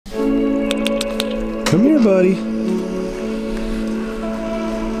Come here, buddy.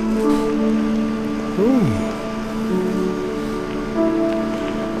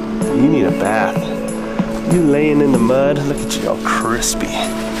 You need a bath. You laying in the mud. Look at you all crispy. You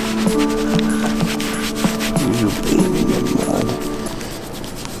laying in the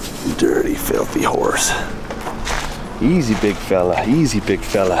mud. Dirty, filthy horse. Easy, big fella. Easy, big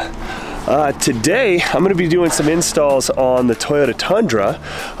fella. Today, I'm going to be doing some installs on the Toyota Tundra,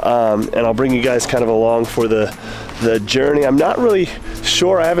 and I'll bring you guys kind of along for the journey. I'm not really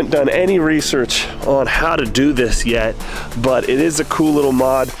sure. I haven't done any research on how to do this yet, but it is a cool little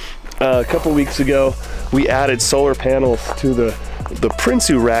mod. A couple weeks ago, we added solar panels to the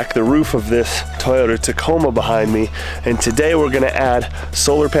Prinsu rack, the roof of this Toyota Tacoma behind me, and today we're going to add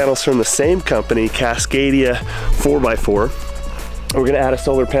solar panels from the same company, Cascadia 4x4. We're going to add a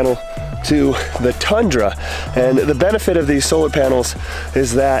solar panel to the Tundra, and the benefit of these solar panels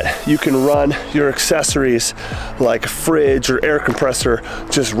is that you can run your accessories like a fridge or air compressor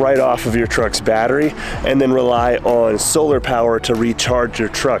just right off of your truck's battery, and then rely on solar power to recharge your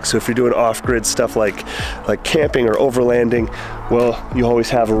truck. So if you're doing off-grid stuff like camping or overlanding, well, you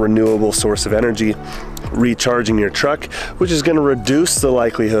always have a renewable source of energy recharging your truck, which is going to reduce the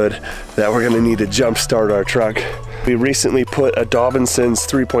likelihood that we're going to need to jump start our truck. We recently put a Dobinson's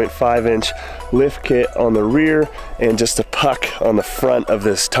 3.5-inch lift kit on the rear and just a puck on the front of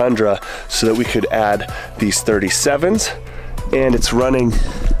this Tundra so that we could add these 37s, and it's running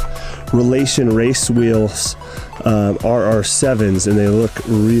Relation race wheels, RR7s, and they look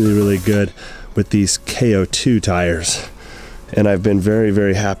really, really good with these KO2 tires. And I've been very,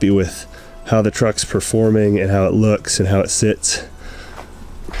 very happy with how the truck's performing and how it looks and how it sits.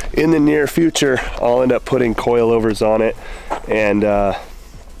 In the near future, I'll end up putting coilovers on it, and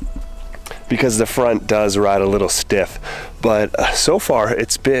because the front does ride a little stiff, but so far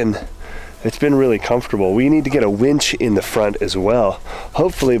it's been really comfortable. We need to get a winch in the front as well,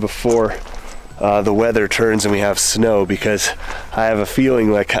 hopefully before the weather turns and we have snow, because I have a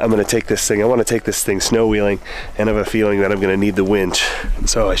feeling like I want to take this thing snow wheeling, and I have a feeling that I'm going to need the winch,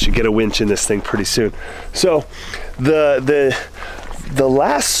 so I should get a winch in this thing pretty soon. So the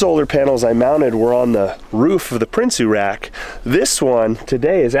last solar panels I mounted were on the roof of the Prinsu rack. This one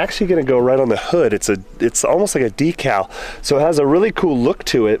today is actually going to go right on the hood. It's almost like a decal, so it has a really cool look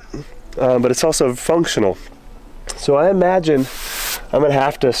to it, but it's also functional. So I imagine I'm going to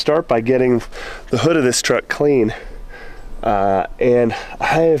have to start by getting the hood of this truck clean. And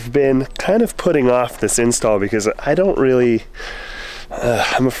I have been kind of putting off this install because I don't really,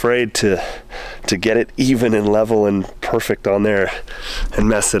 I'm afraid to get it even and level and perfect on there and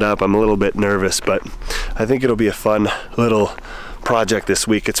mess it up. I'm a little bit nervous, but I think it'll be a fun little project this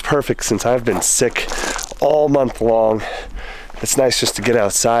week. It's perfect since I've been sick all month long. It's nice just to get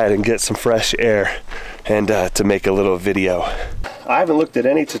outside and get some fresh air and to make a little video. I haven't looked at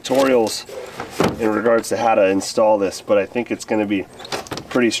any tutorials in regards to how to install this, but I think it's going to be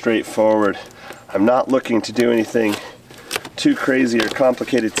pretty straightforward. I'm not looking to do anything too crazy or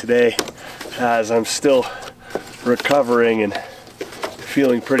complicated today, as I'm still recovering and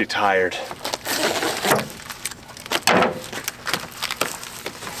feeling pretty tired.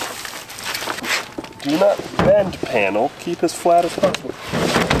 Do not bend panel, keep as flat as possible.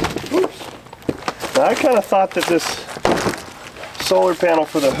 Oops. Now I kind of thought that this solar panel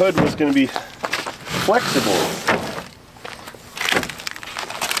for the hood was going to be flexible.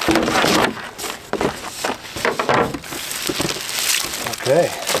 Okay.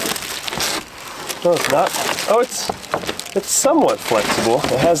 No, it's not. Oh, it's somewhat flexible.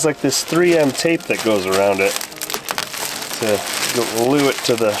 It has like this 3M tape that goes around it to glue it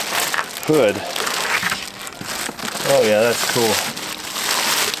to the hood. Oh yeah, that's cool.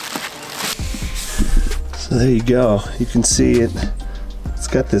 So there you go. You can see it. It's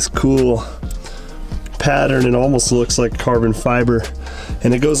got this cool pattern. It almost looks like carbon fiber,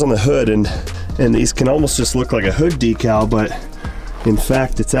 and it goes on the hood, and these can almost just look like a hood decal, but in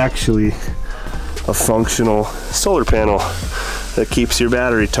fact it's actually a functional solar panel that keeps your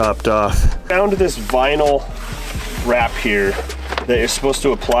battery topped off. Found this vinyl wrap here that you're supposed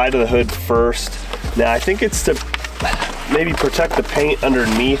to apply to the hood first. Now I think it's to maybe protect the paint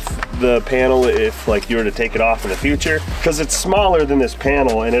underneath the panel if like you were to take it off in the future, because it's smaller than this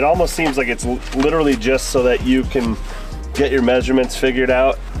panel, and it almost seems like it's literally just so that you can get your measurements figured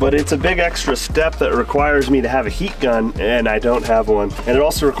out, but it's a big extra step that requires me to have a heat gun, and I don't have one. And it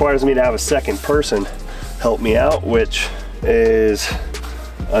also requires me to have a second person help me out, which is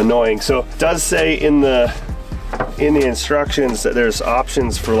annoying. So it does say in the instructions that there's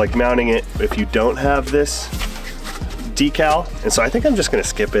options for like mounting it if you don't have this decal, and so I think I'm just gonna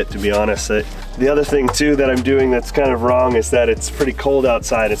skip it, to be honest. The other thing too that I'm doing that's kind of wrong is that it's pretty cold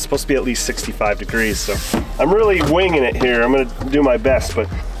outside. It's supposed to be at least 65 degrees, so I'm really winging it here. I'm gonna do my best, but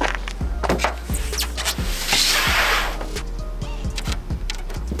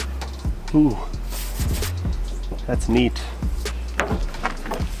ooh, that's neat.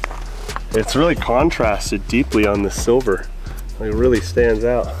 It's really contrasted deeply on the silver. It really stands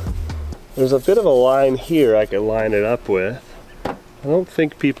out. There's a bit of a line here I could line it up with. I don't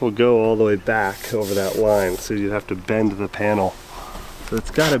think people go all the way back over that line, so you'd have to bend the panel. So it's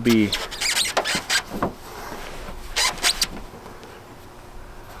gotta be,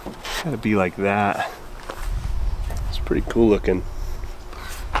 like that. It's pretty cool looking.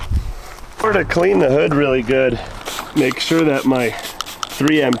 Or to clean the hood really good, make sure that my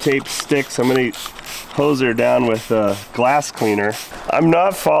 3M tape sticks. I'm gonna hose her down with a glass cleaner. I'm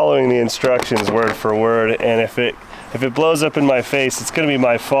not following the instructions word for word, and if it blows up in my face, it's gonna be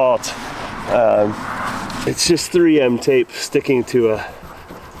my fault. It's just 3M tape sticking to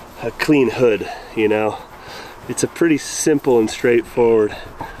a clean hood, you know. It's a pretty simple and straightforward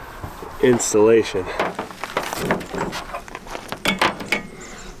installation.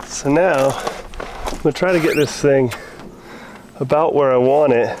 So now I'm gonna try to get this thing about where I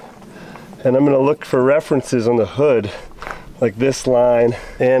want it, and I'm gonna look for references on the hood like this line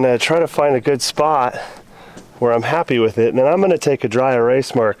and try to find a good spot where I'm happy with it. And then I'm gonna take a dry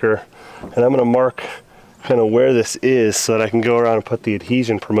erase marker and I'm gonna mark kind of where this is so that I can go around and put the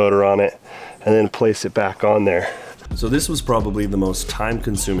adhesion promoter on it and then place it back on there. So this was probably the most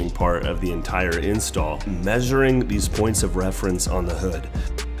time-consuming part of the entire install, measuring these points of reference on the hood.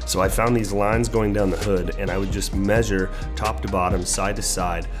 So I found these lines going down the hood, and I would just measure top to bottom, side to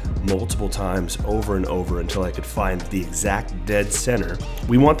side, multiple times over and over until I could find the exact dead center.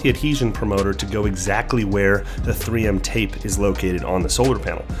 We want the adhesion promoter to go exactly where the 3M tape is located on the solar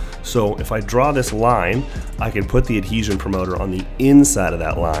panel. So if I draw this line, I can put the adhesion promoter on the inside of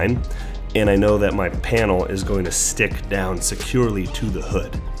that line, and I know that my panel is going to stick down securely to the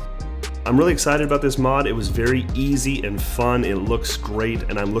hood. I'm really excited about this mod. It was very easy and fun. It looks great,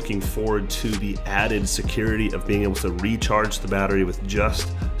 and I'm looking forward to the added security of being able to recharge the battery with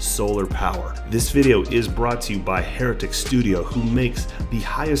just solar power. This video is brought to you by Heretic Studio, who makes the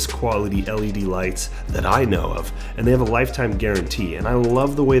highest quality LED lights that I know of, and they have a lifetime guarantee. And I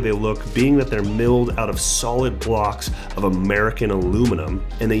love the way they look, being that they're milled out of solid blocks of American aluminum,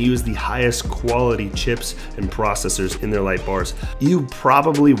 and they use the highest quality chips and processors in their light bars. You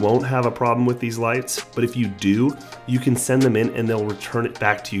probably won't have a problem with these lights, but if you do, you can send them in and they'll return it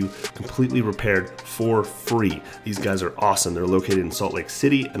back to you completely repaired for free. These guys are awesome. They're located in Salt Lake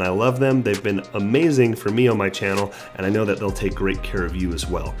City, and I love them. They've been amazing for me on my channel, and I know that they'll take great care of you as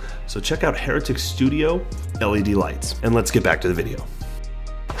well. So check out Heretic Studio LED lights, and let's get back to the video.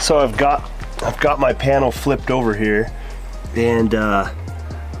 So I've got my panel flipped over here, and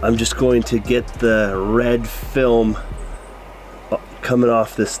I'm just going to get the red film coming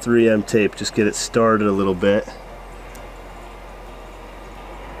off this 3M tape, just get it started a little bit.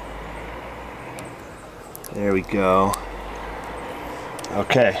 There we go.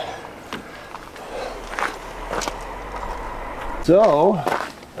 Okay. So,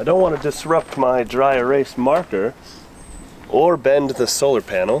 I don't want to disrupt my dry erase marker or bend the solar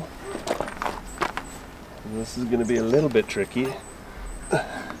panel. This is going to be a little bit tricky.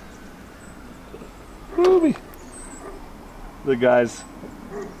 Ruby. The guys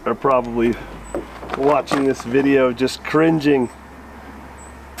are probably watching this video just cringing,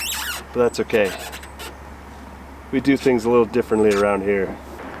 but that's okay. We do things a little differently around here.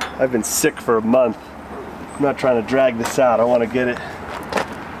 I've been sick for a month. I'm not trying to drag this out. I want to get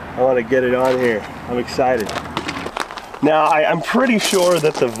it on here. I'm excited. Now I'm pretty sure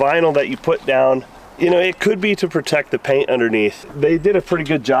that the vinyl that you put down, you know, it could be to protect the paint underneath. They did a pretty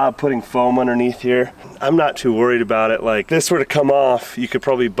good job putting foam underneath here. I'm not too worried about it. Like, this were to come off, you could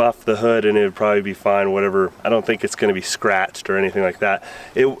probably buff the hood and it would probably be fine, whatever. I don't think it's gonna be scratched or anything like that.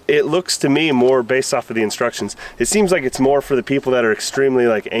 It looks to me more based off of the instructions. It seems like it's more for the people that are extremely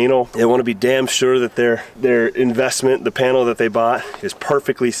like anal. They wanna be damn sure that their investment, the panel that they bought, is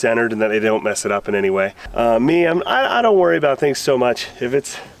perfectly centered and that they don't mess it up in any way. Me, I don't worry about things so much.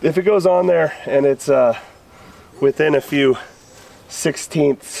 If it goes on there and it's within a few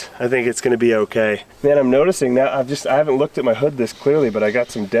 16ths, I think it's gonna be okay. Man, I'm noticing now, I haven't looked at my hood this clearly, but I got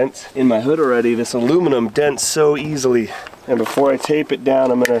some dents in my hood already. This aluminum dents so easily. And before I tape it down,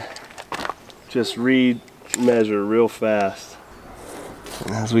 I'm gonna just measure real fast.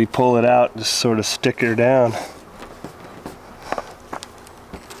 And as we pull it out, just sort of stick her down.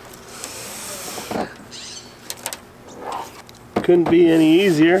 couldn't be any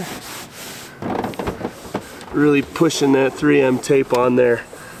easier. Really pushing that 3M tape on there,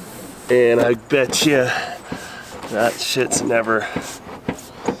 and I bet you that shit's never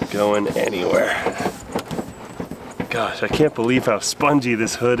going anywhere. Gosh, I can't believe how spongy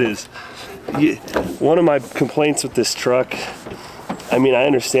this hood is. One of my complaints with this truck, I mean, I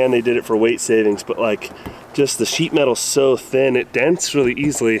understand they did it for weight savings, but like, just the sheet metal's so thin, it dents really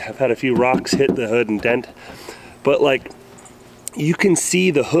easily. I've had a few rocks hit the hood and dent, but like, you can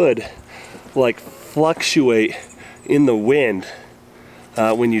see the hood like fluctuate in the wind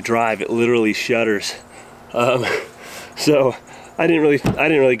when you drive. It literally shudders. So I didn't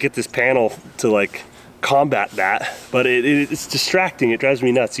really get this panel to like combat that, but it's distracting. It drives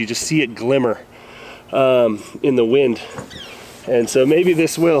me nuts. You just see it glimmer in the wind, and so maybe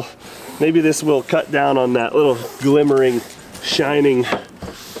this will cut down on that little glimmering, shining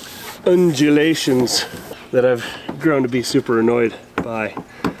undulations that I've grown to be super annoyed by.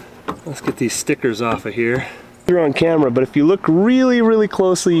 Let's get these stickers off of here. You're on camera, but if you look really, really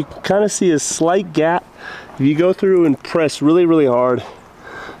closely, you can kind of see a slight gap. If you go through and press really, really hard,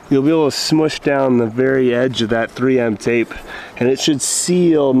 you'll be able to smush down the very edge of that 3M tape, and it should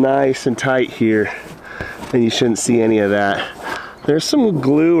seal nice and tight here, and you shouldn't see any of that. There's some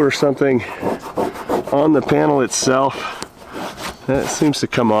glue or something on the panel itself that seems to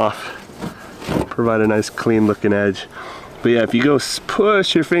come off, provide a nice clean looking edge. But yeah, if you go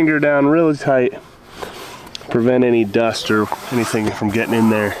push your finger down really tight, prevent any dust or anything from getting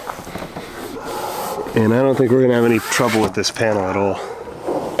in there. And I don't think we're gonna have any trouble with this panel at all.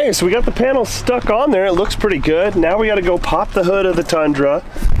 Okay, so we got the panel stuck on there. It looks pretty good. Now we gotta go pop the hood of the Tundra.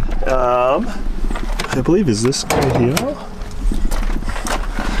 I believe is this guy here.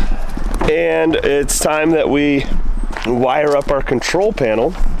 And it's time that we wire up our control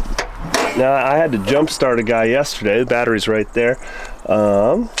panel. Now I had to jump start a guy yesterday. The battery's right there.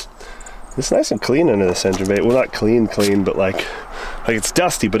 It's nice and clean under this engine bay. Well, not clean, but like it's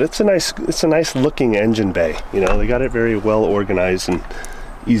dusty, but it's a nice looking engine bay. You know, they got it very well organized and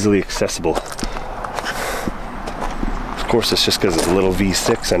easily accessible. Of course, it's just because it's a little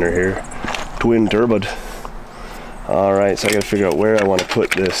V6 under here, twin turboed. All right, so I got to figure out where I want to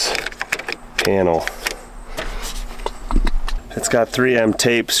put this panel. It's got 3M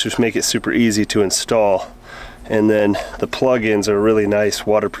tapes, just make it super easy to install. And then the plug-ins are really nice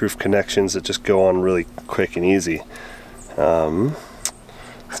waterproof connections that just go on really quick and easy. It's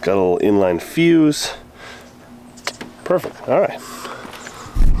got a little inline fuse. Perfect, all right.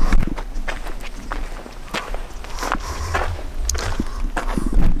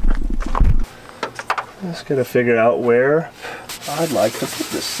 Just gotta figure out where I'd like to put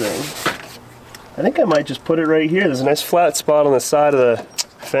this thing. I think I might just put it right here. There's a nice flat spot on the side of the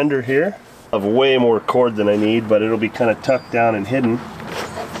fender here. I have way more cord than I need, but it'll be kind of tucked down and hidden.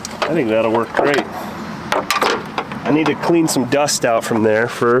 I think that'll work great. I need to clean some dust out from there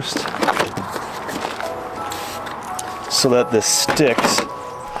first so that this sticks.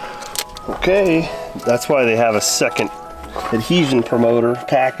 Okay, that's why they have a second adhesion promoter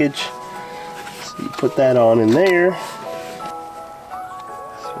package. So you put that on in there.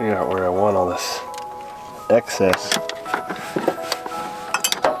 Let's figure out where I want all this excess.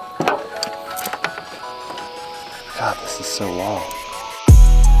 God, this is so long.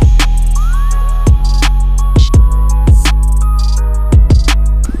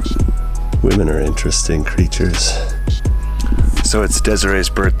 Women are interesting creatures. So it's Desiree's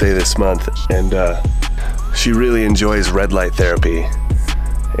birthday this month, and she really enjoys red light therapy.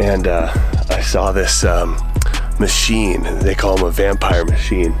 And I saw this machine. They call him a vampire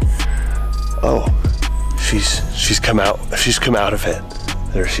machine. Oh, she's come out. She's come out of it.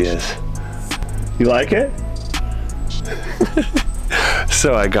 There she is. You like it?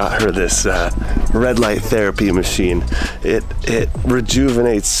 So I got her this red light therapy machine. It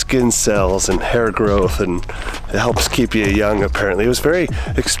rejuvenates skin cells and hair growth, and it helps keep you young apparently. It was very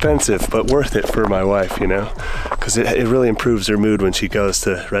expensive, but worth it for my wife, you know, because it really improves her mood when she goes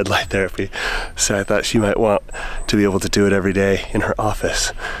to red light therapy. So I thought she might want to be able to do it every day in her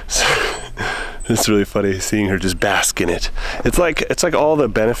office. So it's really funny seeing her just bask in it. It's like all the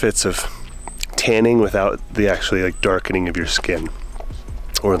benefits of tanning without the actually like darkening of your skin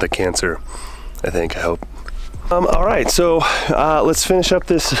or the cancer, I think, I hope. All right, so let's finish up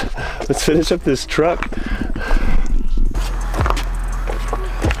this truck.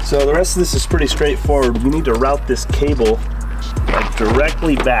 So the rest of this is pretty straightforward. We need to route this cable like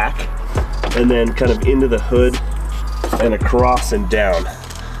directly back and then kind of into the hood and across and down.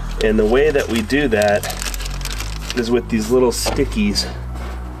 And the way that we do that is with these little stickies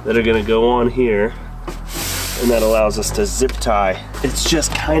that are gonna go on here, and that allows us to zip tie. It's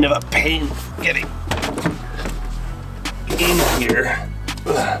just kind of a pain getting in here,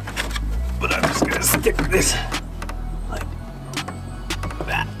 but I'm just gonna stick this like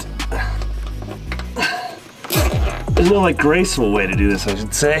that. There's no like graceful way to do this, I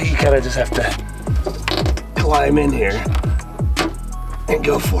should say. You kind of just have to climb in here and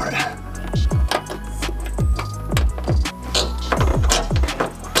go for it.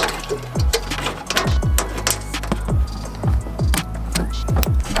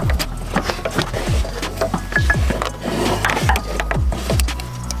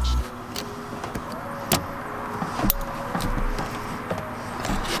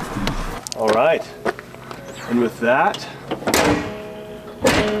 All right, and with that,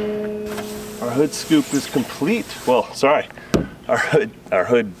 our hood scoop is complete. Well, sorry, our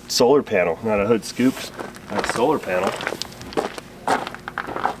hood solar panel, not a hood scoop, a solar panel.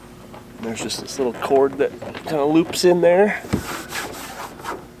 And there's just this little cord that kind of loops in there.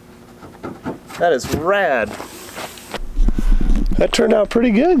 That is rad. That turned out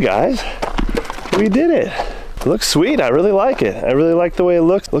pretty good, guys. We did it. It looks sweet. I really like it. I really like the way it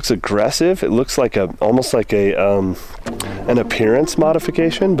looks. It looks aggressive. It looks like almost like an appearance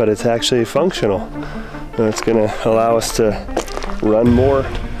modification, but it's actually functional. And it's going to allow us to run more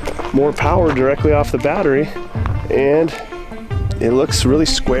power directly off the battery, and it looks really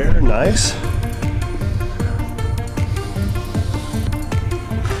square, nice.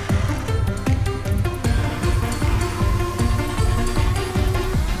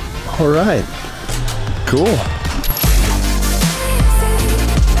 All right. Cool.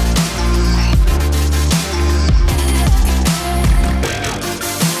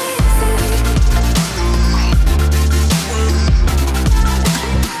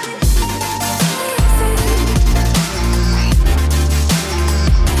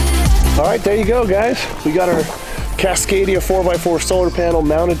 All right, there you go, guys. We got our Cascadia 4x4 solar panel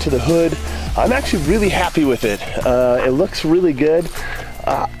mounted to the hood. I'm actually really happy with it. It looks really good.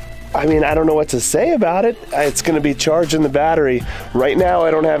 I mean, I don't know what to say about it. It's gonna be charging the battery. Right now,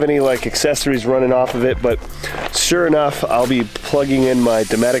 I don't have any like accessories running off of it, but sure enough, I'll be plugging in my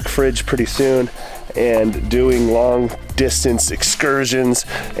Dometic fridge pretty soon and doing long distance excursions,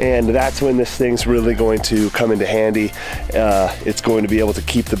 and that's when this thing's really going to come into handy. It's going to be able to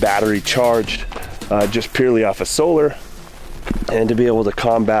keep the battery charged just purely off of solar, and to be able to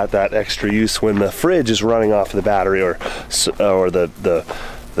combat that extra use when the fridge is running off the battery, or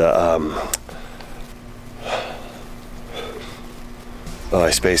oh,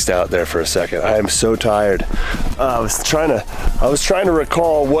 I spaced out there for a second. I am so tired. I was trying to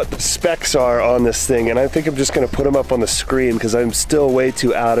recall what the specs are on this thing, and I think I'm just gonna put them up on the screen because I'm still way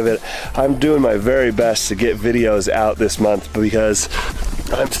too out of it. I'm doing my very best to get videos out this month because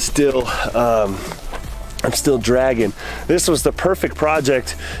I'm still dragging. This was the perfect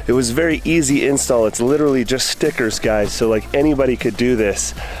project. It was very easy install. It's literally just stickers, guys. So like anybody could do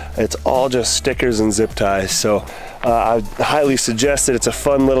this. It's all just stickers and zip ties. So I highly suggest it. It's a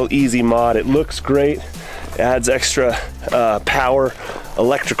fun little easy mod. It looks great. It adds extra power,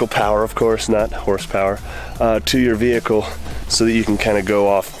 electrical power, of course, not horsepower, to your vehicle, so that you can kind of go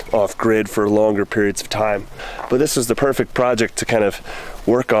off grid for longer periods of time. But this was the perfect project to kind of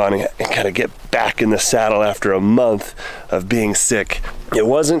work on and kind of get back in the saddle after a month of being sick. It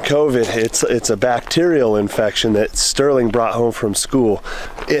wasn't COVID, it's a bacterial infection that Sterling brought home from school.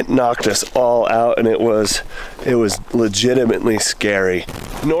 It knocked us all out, and it was legitimately scary.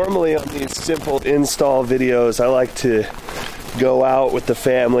 Normally on these simple install videos, I like to go out with the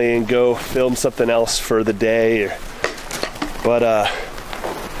family and go film something else for the day, but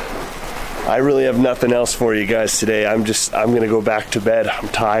I really have nothing else for you guys today. I'm gonna go back to bed. I'm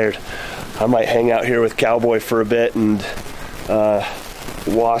tired. I might hang out here with Cowboy for a bit and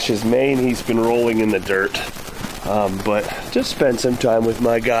wash his mane. He's been rolling in the dirt. But just spend some time with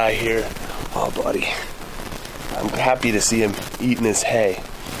my guy here. Oh, buddy. I'm happy to see him eating his hay.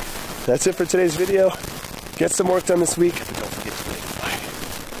 That's it for today's video. Get some work done this week, but don't forget to